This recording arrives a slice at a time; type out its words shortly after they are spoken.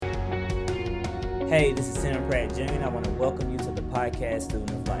Hey, this is Tim Pratt Jr. and I want to welcome you to the podcast Student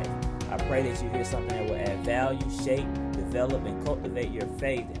of Life. I pray that you hear something that will add value, shape, develop, and cultivate your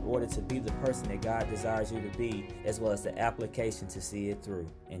faith in order to be the person that God desires you to be, as well as the application to see it through.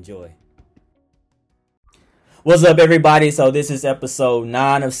 Enjoy. What's up, everybody? So this is episode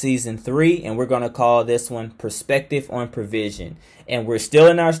 9 of season 3, and we're going to call this one Perspective on Provision. And we're still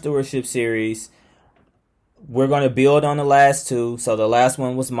in our stewardship series. We're going to build on the last two. So the last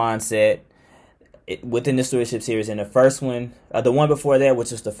one was mindset within the stewardship series, and the first one, the one before that,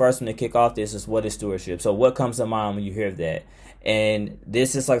 which is the first one to kick off this, is what is stewardship. So what comes to mind when you hear that? And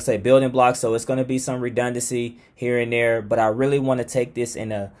this is, like I say, building blocks, so it's going to be some redundancy here and there, but I really want to take this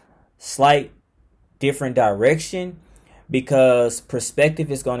in a slight different direction, because perspective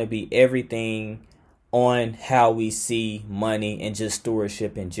is going to be everything on how we see money and just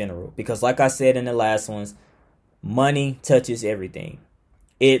stewardship in general. Because like I said in the last ones, money touches everything.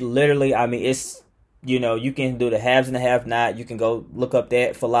 It literally, it's, you can do the haves and the have not. You can go look up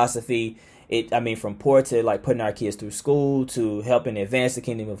that philosophy. From poor to like putting our kids through school, to helping advance the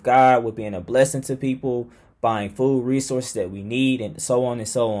kingdom of God, with being a blessing to people, buying food, resources that we need, and so on and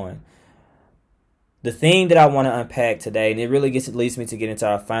so on. The thing that I want to unpack today, and it really leads me to get into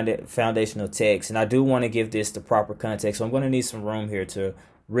our foundational text, and I do want to give this the proper context, so I'm going to need some room here to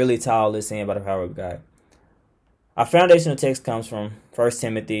really tie all this in by the power of God. Our foundational text comes from 1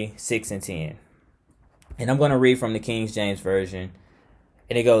 Timothy 6 and 10. And I'm going to read from the King James Version.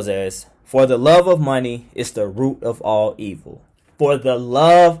 And it goes as, "For the love of money is the root of all evil. For the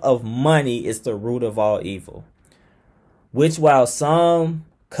love of money is the root of all evil. Which while some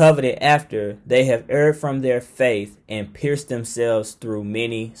coveted after, they have erred from their faith and pierced themselves through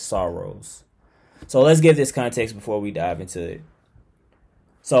many sorrows." So let's give this context before we dive into it.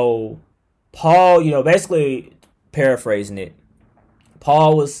 So Paul, basically paraphrasing it,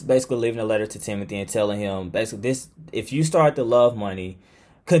 Paul was basically leaving a letter to Timothy and telling him basically this: if you start to love money,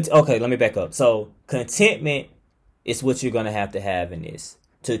 okay, let me back up. So contentment is what you're going to have in this.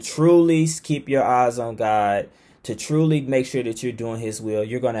 To truly keep your eyes on God, to truly make sure that you're doing His will,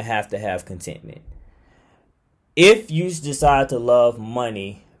 you're going to have contentment. If you decide to love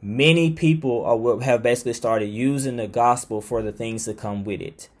money, many people have basically started using the gospel for the things that come with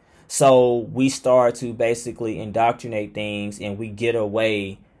it. So we start to basically indoctrinate things, and we get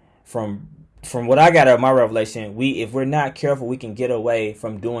away from what I got out of my revelation. If we're not careful, we can get away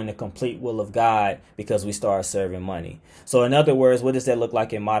from doing the complete will of God because we start serving money. So in other words, what does that look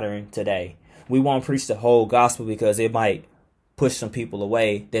like in modern today? We won't preach the whole gospel because it might push some people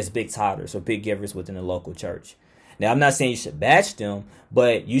away that's big tithers or big givers within the local church. Now, I'm not saying you should bash them,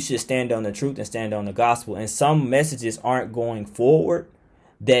 but you should stand on the truth and stand on the gospel. And some messages aren't going forward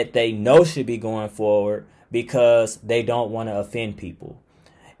that they know should be going forward because they don't want to offend people.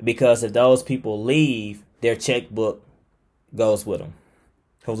 Because if those people leave, their checkbook goes with them.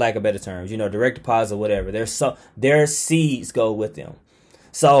 For lack of better terms, direct deposit or whatever. Their seeds go with them.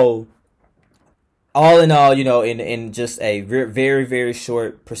 So all in all, in just a very, very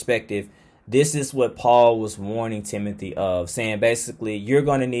short perspective, this is what Paul was warning Timothy of, saying basically, you're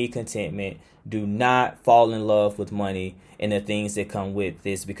going to need contentment. Do not fall in love with money and the things that come with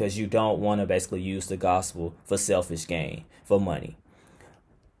this, because you don't want to basically use the gospel for selfish gain, for money.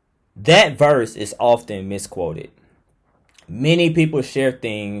 That verse is often misquoted. Many people share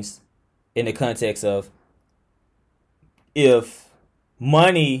things in the context of, if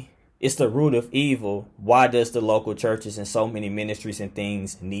money is the root of evil, why does the local churches and so many ministries and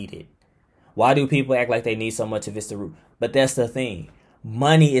things need it? Why do people act like they need so much if it's the root? But that's the thing.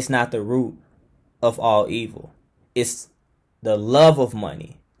 Money is not the root of all evil. It's the love of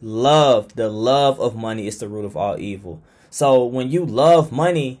money. The love of money is the root of all evil. So when you love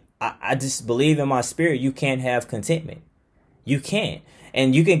money, I just believe in my spirit, you can't have contentment. You can't.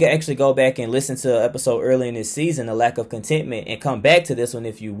 And you can actually go back and listen to an episode early in this season, The Lack of Contentment, and come back to this one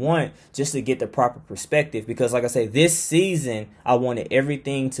if you want, just to get the proper perspective. Because like I say, this season, I wanted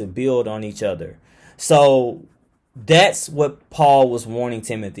everything to build on each other. So that's what Paul was warning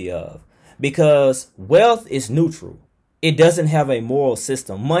Timothy of. Because wealth is neutral. It doesn't have a moral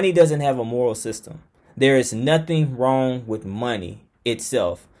system. Money doesn't have a moral system. There is nothing wrong with money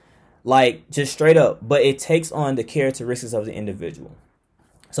itself. Like, just straight up. But it takes on the characteristics of the individual.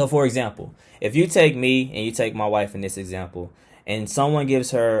 So, for example, if you take me and you take my wife in this example, and someone gives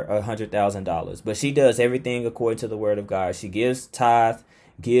her $100,000, but she does everything according to the word of God. She gives tithe,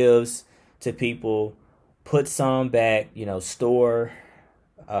 gives to people, puts some back, store,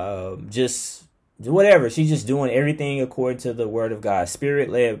 just whatever. She's just doing everything according to the word of God,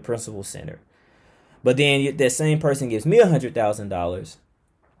 spirit-led, principle-centered. But then that same person gives me $100,000.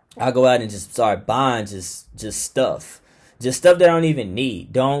 I go out and just start buying just stuff. Just stuff that I don't even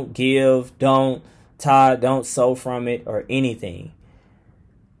need. Don't give, don't tithe, don't sow from it or anything.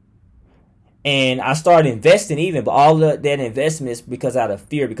 And I started investing even, but all of that investment is because out of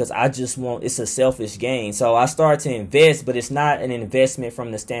fear, because I just want, it's a selfish gain. So I started to invest, but it's not an investment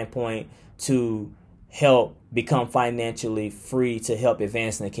from the standpoint to help become financially free, to help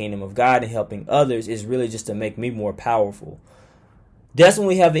advance in the kingdom of God and helping others. Is really just to make me more powerful. That's when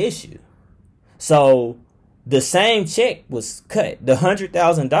we have an issue. So the same check was cut. The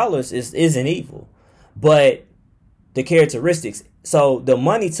 $100,000 isn't evil, but the characteristics. So the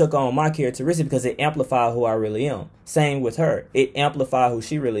money took on my characteristics because it amplified who I really am. Same with her. It amplified who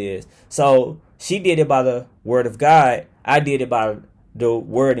she really is. So she did it by the word of God. I did it by the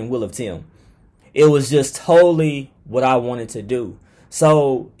word and will of Tim. It was just totally what I wanted to do.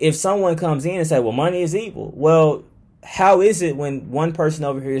 So if someone comes in and say, well, money is evil. Well, how is it when one person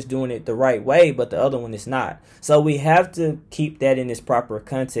over here is doing it the right way, but the other one is not? So we have to keep that in its proper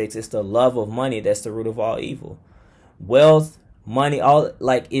context. It's the love of money that's the root of all evil. Wealth, money, all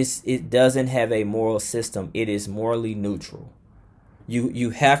like it doesn't have a moral system. It is morally neutral.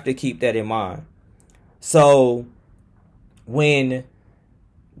 You have to keep that in mind. So when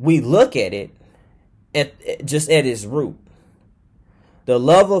we look at it at its root, the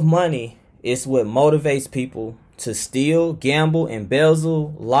love of money is what motivates people to steal, gamble,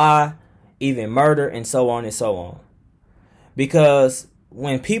 embezzle, lie, even murder, and so on and so on. Because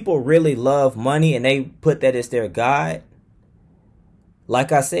when people really love money and they put that as their God,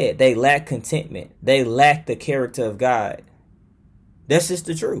 like I said, they lack contentment. They lack the character of God. That's just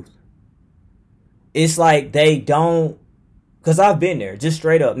the truth. It's like they don't, because I've been there, just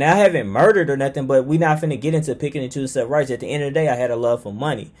straight up. Now, I haven't murdered or nothing, but we're not finna get into picking and choosing stuff right. At the end of the day, I had a love for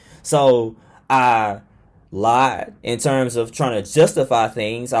money. So I lied in terms of trying to justify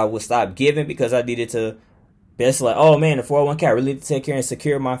things. I would stop giving because I needed to, basically like, oh man, the 401k, I really need to take care and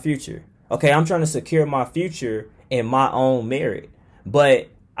secure my future. Okay, I'm trying to secure my future in my own merit. But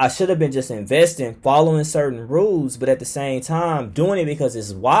I should have been just investing, following certain rules, but at the same time, doing it because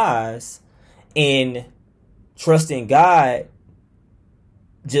it's wise and trusting God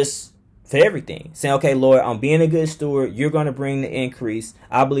just for everything. Saying, okay, Lord, I'm being a good steward. You're going to bring the increase.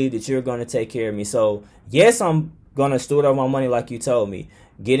 I believe that you're going to take care of me. So, yes, I'm going to steward over my money like you told me.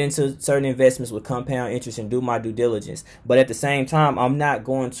 Get into certain investments with compound interest and do my due diligence. But at the same time, I'm not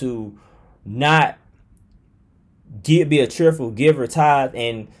going to not be a cheerful giver, tithe,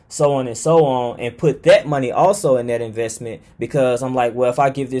 and so on and put that money also in that investment, because I'm like, well, if I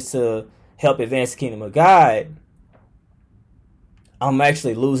give this to help advance the kingdom of God, I'm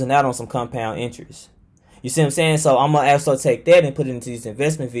actually losing out on some compound interest. You see what I'm saying? So I'm going to also take that and put it into these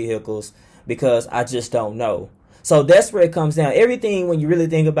investment vehicles because I just don't know. So that's where it comes down. Everything, when you really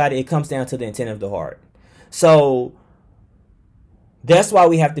think about it, it comes down to the intent of the heart. So that's why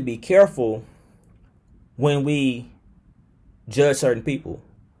we have to be careful when we judge certain people.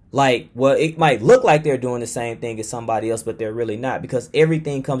 Like, well, it might look like they're doing the same thing as somebody else, but they're really not, because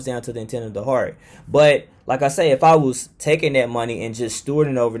everything comes down to the intent of the heart. But like I say, if I was taking that money and just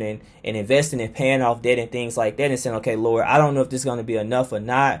stewarding over it and investing and paying off debt and things like that and saying, okay, Lord, I don't know if this is going to be enough or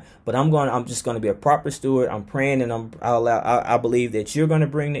not, but I'm just going to be a proper steward. I'm praying and I believe that you're going to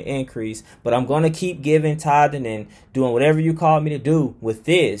bring the increase, but I'm going to keep giving, tithing, and doing whatever you call me to do with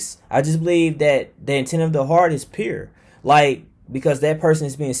this. I just believe that the intent of the heart is pure. Like, because that person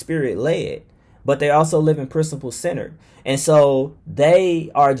is being spirit led, but they also live in principle centered. And so they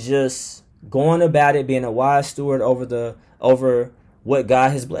are just going about it, being a wise steward over what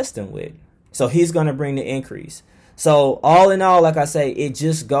God has blessed them with. So he's going to bring the increase. So all in all, like I say, it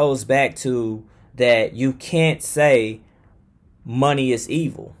just goes back to that you can't say money is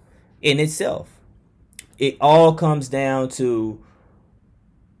evil in itself. It all comes down to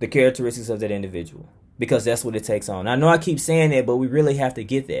the characteristics of that individual, because that's what it takes on. I know I keep saying that, but we really have to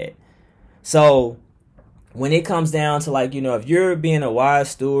get that. So when it comes down to, like, if you're being a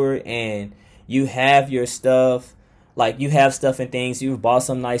wise steward and you have your stuff, like you have stuff and things, you've bought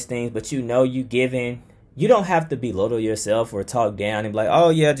some nice things, but you giving, you don't have to belittle yourself or talk down and be like, oh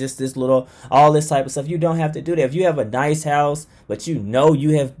yeah, just this little, all this type of stuff. You don't have to do that. If you have a nice house, but you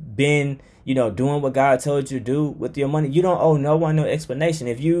have been doing what God told you to do with your money, you don't owe no one no explanation.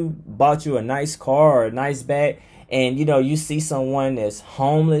 If you bought you a nice car or a nice bag, and you see someone that's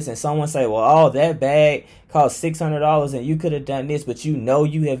homeless and someone say, well, oh, that bag cost $600 and you could have done this, but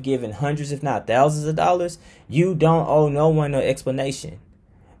you have given hundreds if not thousands of dollars, you don't owe no one no explanation,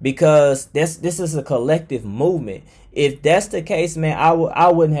 because this is a collective movement. If that's the case, man, I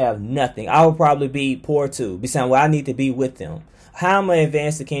wouldn't have nothing. I would probably be poor too, be saying, well, I need to be with them. How am I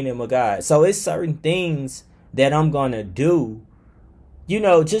advance the kingdom of God? So it's certain things that I'm gonna do,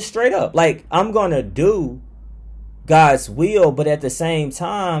 just straight up. Like, I'm gonna do God's will, but at the same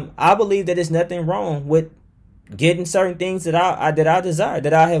time, I believe that there's nothing wrong with getting certain things that I desire,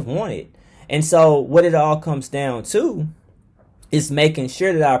 that I have wanted. And so what it all comes down to is making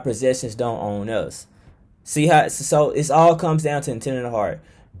sure that our possessions don't own us. See how? So it all comes down to intent in the heart.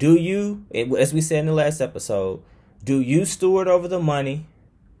 Do you, as we said in the last episode, do you steward over the money,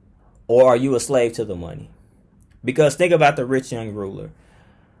 or are you a slave to the money? Because think about the rich young ruler.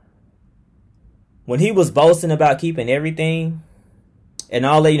 When he was boasting about keeping everything and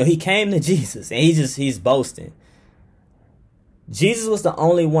all that, he came to Jesus and he's boasting. Jesus was the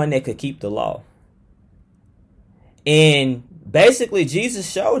only one that could keep the law. And basically Jesus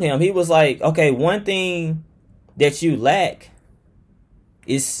showed him, he was like, okay, one thing that you lack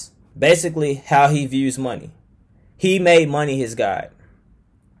is basically how he views money. He made money his God.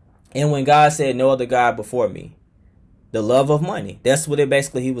 And when God said no other God before me, the love of money, that's what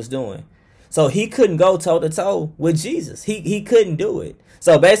he was doing. So he couldn't go toe to toe with Jesus. He couldn't do it.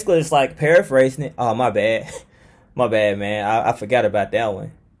 So basically it's like paraphrasing it. Oh, my bad. My bad, man. I forgot about that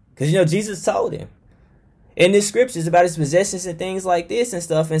one. Because, Jesus told him in the scriptures about his possessions and things like this and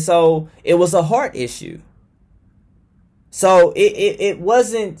stuff. And so it was a heart issue. So it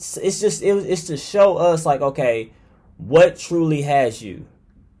wasn't, it's to show us like, okay, what truly has you.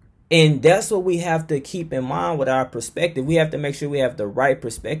 And that's what we have to keep in mind with our perspective. We have to make sure we have the right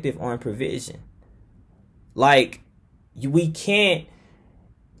perspective on provision. Like, you can't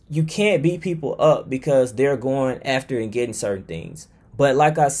beat people up because they're going after and getting certain things. But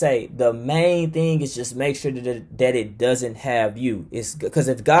like I say, the main thing is just make sure that it doesn't have you. It's because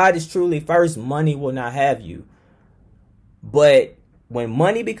if God is truly first, money will not have you. But when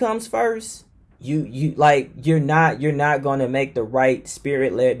money becomes first, you're not going to make the right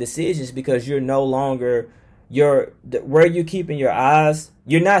spirit-led decisions, because you're no longer where you're keeping your eyes.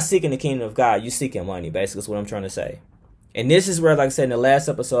 You're not seeking the kingdom of God. You're seeking money, basically, is what I'm trying to say. And this is where, like I said in the last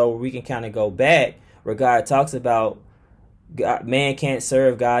episode, where we can kind of go back, where God talks about man can't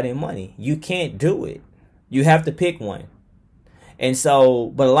serve God and money. You can't do it. You have to pick one. And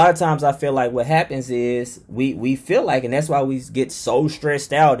so, but a lot of times I feel like what happens is we feel like, and that's why we get so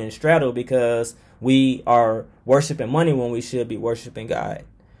stressed out and straddled, because we are worshiping money when we should be worshiping God.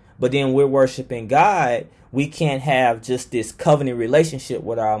 But then we're worshiping God, we can't have just this covenant relationship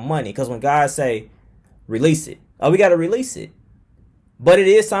with our money. Because when God say, release it, we got to release it. But it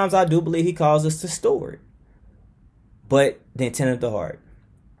is times I do believe he calls us to steward. But the intent of the heart.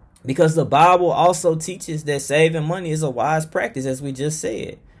 Because the Bible also teaches that saving money is a wise practice, as we just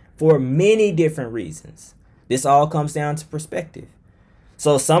said, for many different reasons. This all comes down to perspective.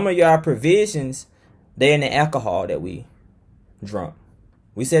 So some of your provisions, they're in the alcohol that we drunk.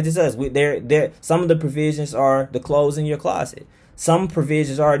 We said this us. Some of the provisions are the clothes in your closet. Some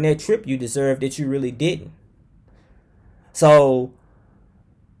provisions are in that trip you deserved that you really didn't. So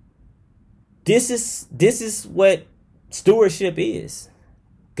this is what stewardship is.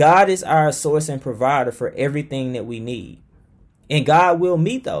 God is our source and provider for everything that we need. And God will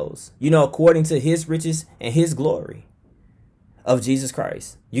meet those, according to his riches and his glory of Jesus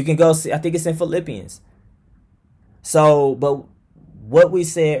Christ. You can go see, I think it's in Philippians. So, but what we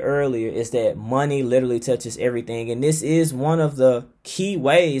said earlier is that money literally touches everything. And this is one of the key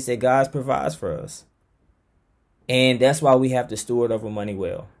ways that God provides for us. And that's why we have to steward over money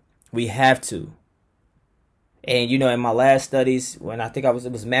well. We have to. And, in my last studies, when I think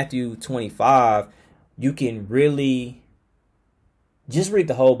it was Matthew 25, you can really just read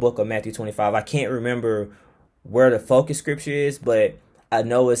the whole book of Matthew 25. I can't remember where the focus scripture is, but I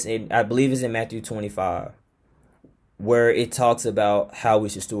believe it's in Matthew 25, where it talks about how we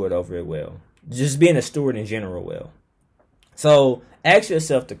should steward over it well. Just being a steward in general well. So ask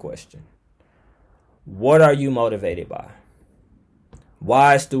yourself the question, what are you motivated by?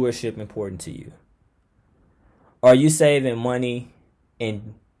 Why is stewardship important to you? Are you saving money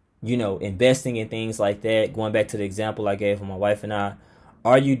and, investing in things like that? Going back to the example I gave for my wife and I,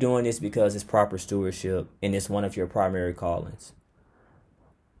 are you doing this because it's proper stewardship and it's one of your primary callings?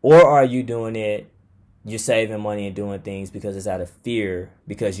 Or are you doing it, you're saving money and doing things because it's out of fear,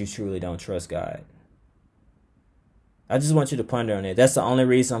 because you truly don't trust God? I just want you to ponder on it. That's the only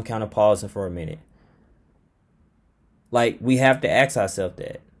reason I'm kind of pausing for a minute. Like, we have to ask ourselves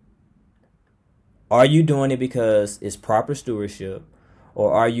that. Are you doing it because it's proper stewardship,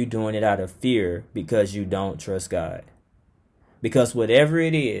 or are you doing it out of fear because you don't trust God? Because whatever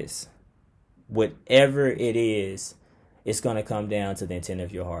it is, it's going to come down to the intent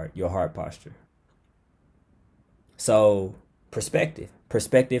of your heart posture. So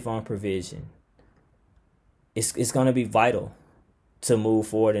Perspective on provision. It's going to be vital to move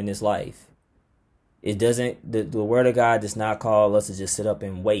forward in this life. It doesn't, the word of God does not call us to just sit up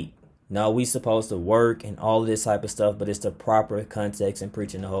and wait. No, we supposed to work and all of this type of stuff, but it's the proper context in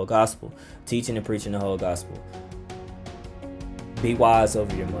preaching the whole gospel, teaching and preaching the whole gospel. Be wise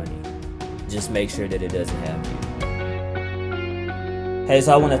over your money. Just make sure that it doesn't have you. Hey,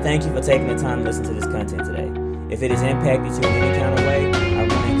 so I want to thank you for taking the time to listen to this content today. If it has impacted you in any kind of way, I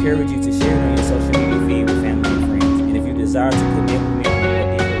want to encourage you to share it on your social media feed with family and friends. And if you desire to connect with me on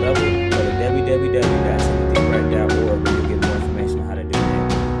a deeper level, go to www.timothypratt.com.